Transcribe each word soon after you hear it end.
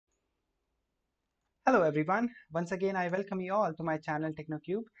Hello everyone. Once again, I welcome you all to my channel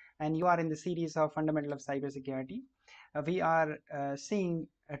TechnoCube, and you are in the series of Fundamental of Cybersecurity. We are seeing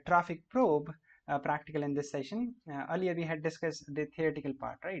a traffic probe practical in this session. Earlier we had discussed the theoretical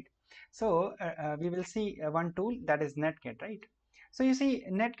part, right? So we will see one tool, that is Netcat, right? So you see,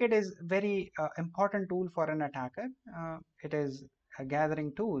 Netcat is very important tool for an attacker. It is a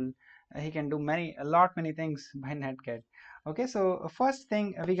gathering tool. He can do many things by Netcat. Okay, so first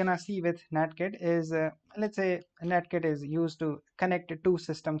thing we're gonna see with Netcat is let's say Netcat is used to connect two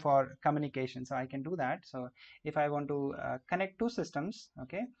systems for communication. So I can do that. So if I want to connect two systems,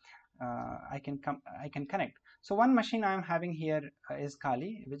 okay, I can connect. So one machine I'm having here is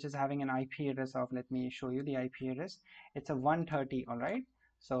Kali, which is having an IP address of, let me show you the IP address. It's a 130, all right.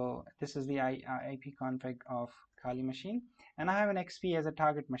 So this is the IP config of Kali machine, and I have an XP as a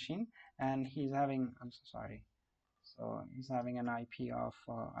target machine, and he's having, I'm so sorry. So he's having an IP of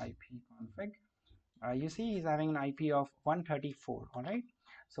IP config. You see he's having an IP of 134, all right.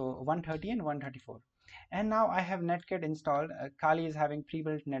 So 130 and 134. And now I have Netcat installed. Kali is having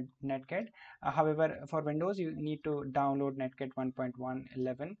pre-built Netcat. However, for Windows, you need to download Netcat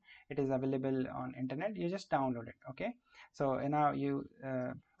 1.111. It is available on internet. You just download it, okay. So now you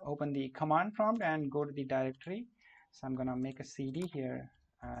open the command prompt and go to the directory. So I'm gonna make a CD here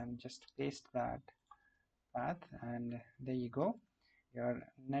and just paste that path, and there you go, your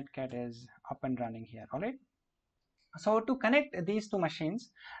Netcat is up and running here. All right, so to connect these two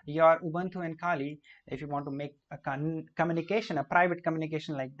machines, your Ubuntu and Kali, if you want to make a communication, a private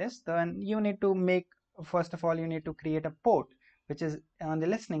communication like this, then you need to make, first of all, you need to create a port which is on the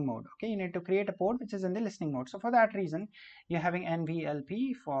listening mode. Okay, you need to create a port which is in the listening mode. So for that reason, you're having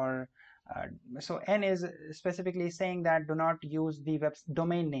nvlp for so n is specifically saying that do not use the web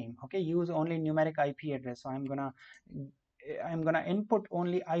domain name. Okay, use only numeric IP address. So I'm gonna input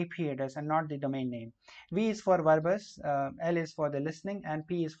only IP address and not the domain name. V is for verbose, L is for the listening, and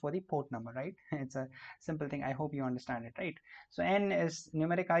P is for the port number, right? It's a simple thing. I hope you understand it, right? So N is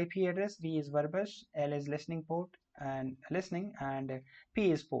numeric IP address, V is verbose, L is listening port and listening, and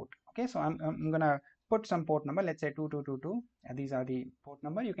P is port. Okay, so I'm gonna put some port number. Let's say 2222. These are the port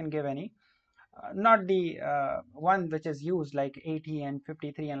number. You can give any. Not the one which is used like 80 and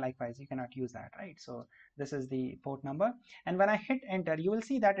 53 and likewise, you cannot use that, right? So this is the port number, and when I hit enter, you will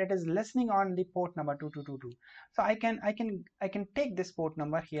see that it is listening on the port number 2222. So I can take this port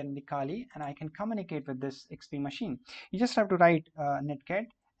number here in the Kali, and I can communicate with this XP machine. You just have to write Netcat,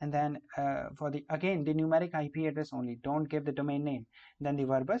 and then for the, again, the numeric IP address only, don't give the domain name, then the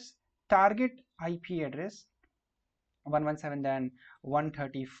verbose target IP address 117, then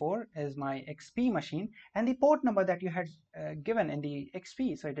 134 is my XP machine, and the port number that you had given in the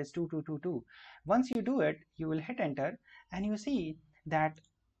XP, so it is 2222. Once you do it, you will hit enter, and you see that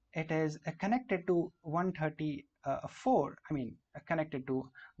it is connected to 134. I mean connected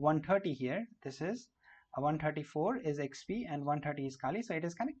to 130 here. This is 134 is XP and 130 is Kali, so it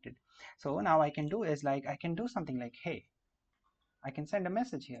is connected. So now I can do is like, I can do something like, hey, I can send a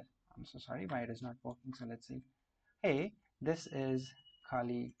message here. I'm so sorry why it is not working. So let's see. Hey, this is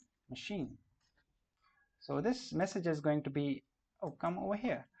Kali machine. So this message is going to be, oh, come over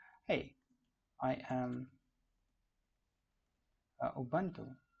here. Hey, I am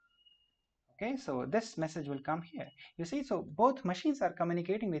Ubuntu. Okay, so this message will come here. You see, so both machines are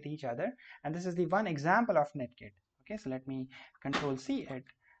communicating with each other, and this is the one example of Netcat. Okay, so let me Control C it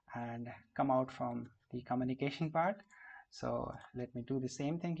and come out from the communication part. So let me do the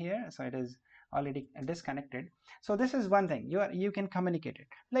same thing here. So it is already disconnected. So this is one thing, you can communicate it.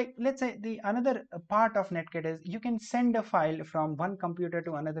 Like, let's say the another part of Netcat is you can send a file from one computer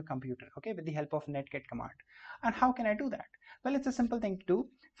to another computer, okay, with the help of Netcat command. And how can I do that? Well, it's a simple thing to do.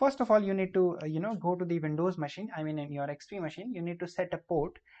 First of all, you need to go to the Windows machine, I mean in your XP machine, you need to set a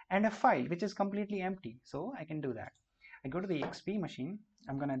port and a file which is completely empty. So I can do that. I go to the XP machine,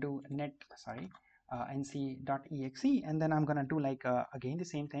 I'm gonna do nc.exe, and then I'm gonna do like again the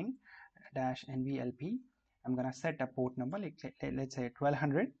same thing, dash nvlp. I'm gonna set a port number, like let's say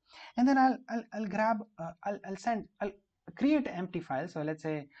 1200, and then I'll grab I'll create an empty file. So let's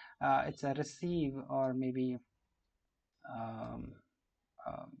say it's a receive, or maybe um,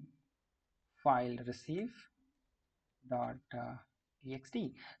 um, file receive dot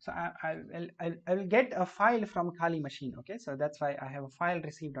txt. So I will get a file from Kali machine. Okay, so that's why I have a file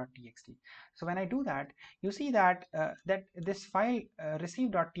receive.txt. So when I do that, you see that that this file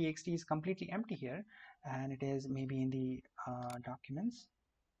receive.txt is completely empty here, and it is maybe in the documents.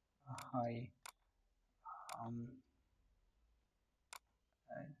 Hi, um,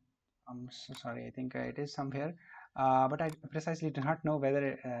 I'm so sorry. I think it is somewhere, but I precisely do not know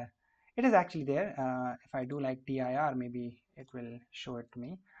whether it is actually there. If I do like dir, maybe it will show it to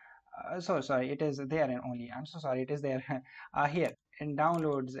me. So sorry, it is there and only. I'm so sorry, it is there here in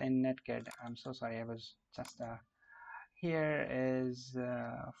downloads in Netcat. I'm so sorry, I was just here is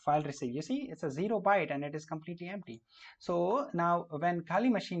file receive. You see, it's a 0 byte and it is completely empty. So now when Kali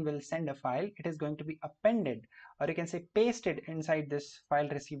machine will send a file, it is going to be appended, or you can say pasted inside this file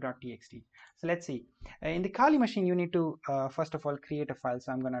receive.txt. So let's see. In the Kali machine, you need to first of all create a file.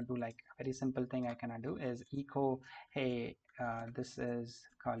 So I'm gonna do like a very simple thing I can do is echo, hey, this is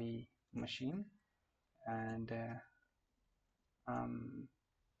Kali machine, and I'm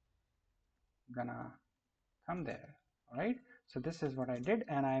gonna come there. All right, so this is what I did,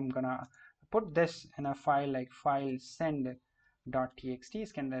 and I'm gonna put this in a file like file send.txt.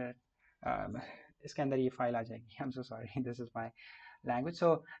 Iskandar Iskandar ye file aa jayegi. I'm so sorry, this is my language.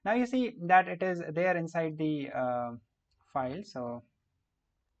 So now you see that it is there inside the file. So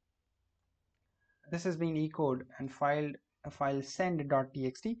this has been echoed and file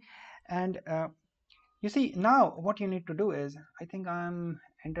send.txt, and you see now what you need to do is, I think I'm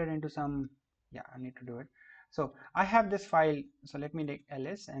entered into some, yeah, I need to do it. So I have this file, so let me take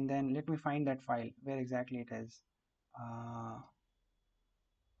ls and then let me find that file where exactly it is.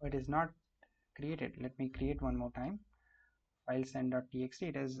 It is not created. Let me create one more time. File send.txt.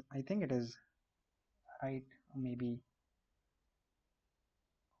 It is, I think it is right. Maybe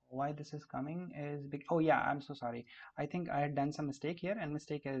why this is coming is big. Oh yeah, I'm so sorry. I think I had done some mistake here, and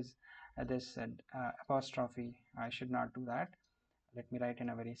mistake is this apostrophe. I should not do that. Let me write in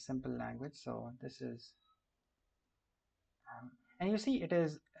a very simple language. So this is and you see it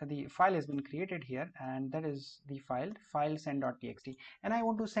is the file has been created here, and that is the file send.txt, and I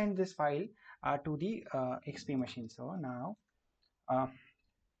want to send this file to the XP machine. So now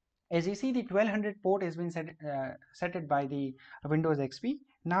as you see, the 1200 port has been set it by the Windows XP.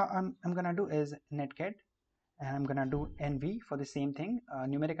 Now I'm gonna do is netcat, and I'm gonna do nv for the same thing,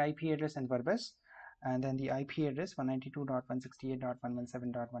 numeric IP address and verbose, and then the IP address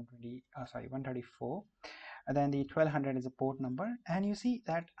 192.168.117.120 sorry 134, and then the 1200 is a port number, and you see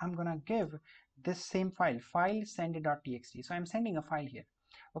that I'm gonna give this same file send.txt. So I'm sending a file here.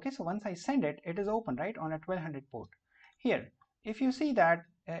 Okay, so once I send it, it is open right on a 1200 port. Here, if you see that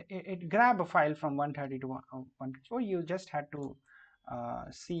it grab a file from 130 to 124, you just had to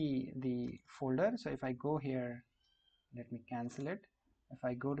see the folder. So if I go here, let me cancel it. If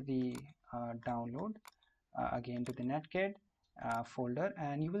I go to the download again to the netcat folder,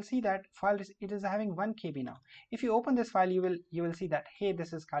 and you will see that file it is having 1 KB now. If you open this file, you will see that, hey,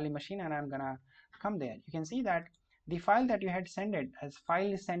 this is Kali machine, and I'm gonna come there. You can see that the file that you had sent it as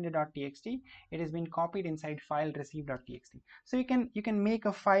file send.txt, it has been copied inside file receive.txt. So you can make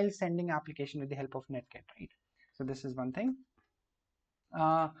a file sending application with the help of netcat, right? So this is one thing.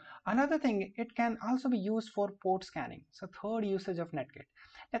 Another thing, it can also be used for port scanning. So third usage of netcat.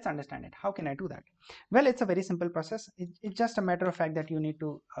 Let's understand it. How can I do that? Well, it's a very simple process. It's just a matter of fact that you need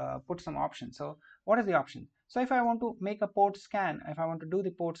to put some options. So what is the option? So if I want to make a port scan, if I want to do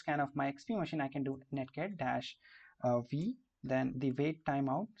the port scan of my XP machine, I can do netcat dash v, then the wait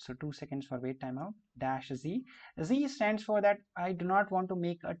timeout, so 2 seconds for wait timeout, dash z. Z stands for that I do not want to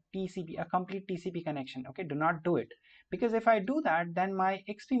make a TCP, a complete TCP connection. Okay, do not do it, because if I do that, then my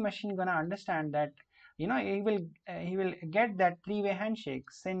XP machine gonna understand that, you know, he will get that three-way handshake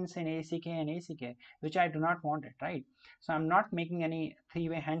since in ACK and ACK, which I do not want it, right? So I'm not making any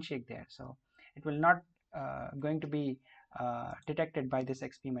three-way handshake there, so it will not going to be detected by this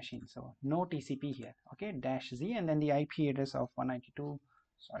XP machine. So no TCP here. Okay, dash z, and then the IP address of 192,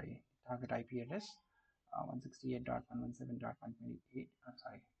 sorry, target IP address 168.117.128. I'm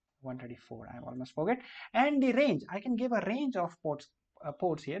sorry, 134. I almost forget. And the range, I can give a range of ports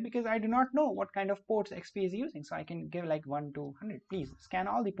here, because I do not know what kind of ports XP is using. So I can give like 1 to 100. Please scan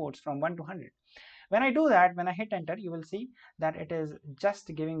all the ports from 1 to 100. When I do that, when I hit enter, you will see that it is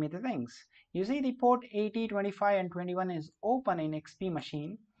just giving me the things. You see the port 80, 25 and 21 is open in XP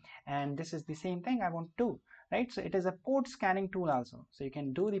machine, and this is the same thing I want to do, right? So it is a port scanning tool also. So you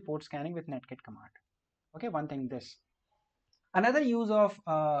can do the port scanning with netcat command. Okay, one thing this. Another use of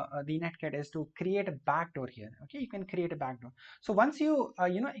the netcat is to create a backdoor here. Okay, you can create a backdoor. So once you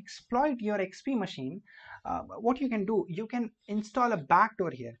exploit your XP machine, what you can do, you can install a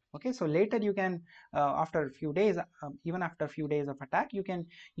backdoor here. Okay, so later you can after a few days, even after a few days of attack, you can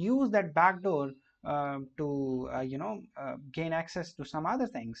use that backdoor to gain access to some other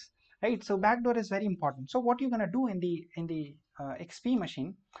things, right? So backdoor is very important. So what you're going to do in the XP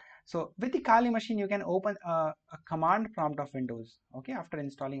machine, so with the Kali machine, you can open a command prompt of Windows, okay, after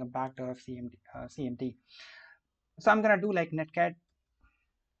installing a backdoor of cmd. So I'm gonna do like netcat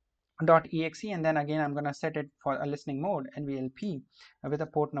 .exe, and then again I'm going to set it for a listening mode nvlp with a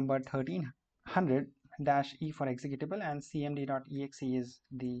port number 1300-E for executable, and cmd.exe is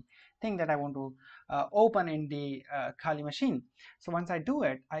the thing that I want to open in the Kali machine. So once I do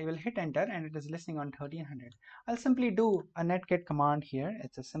it, I will hit enter and it is listening on 1300. I'll simply do a netcat command here.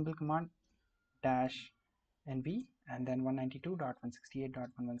 It's a simple command -nv and then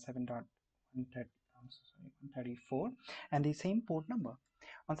 192.168.117.134 and the same port number.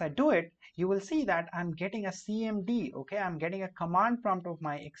 Once I do it, you will see that I'm getting a CMD. Okay, I'm getting a command prompt of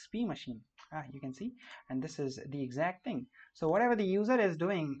my XP machine. You can see, and this is the exact thing. So whatever the user is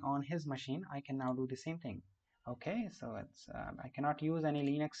doing on his machine, I can now do the same thing. Okay, so it's I cannot use any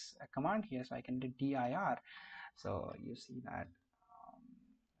Linux command here, so I can do dir. So you see that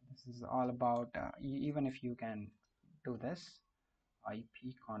this is all about even if you can do this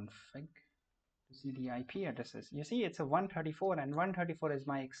ipconfig to see the IP addresses. You see it's a 134 and 134 is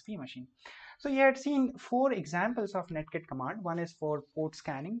my XP machine. So you had seen 4 examples of netcat command. One is for port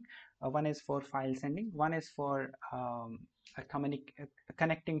scanning, one is for file sending, one is for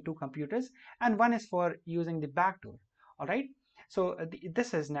connecting two computers, and one is for using the backdoor. All right, so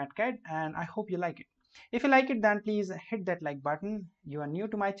this is netcat and I hope you like it. If you like it, then please hit that like button. You are new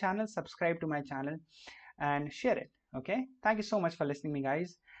to my channel, subscribe to my channel and share it. Okay, thank you so much for listening me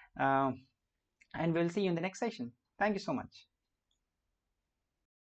guys. And we'll see you in the next session. Thank you so much.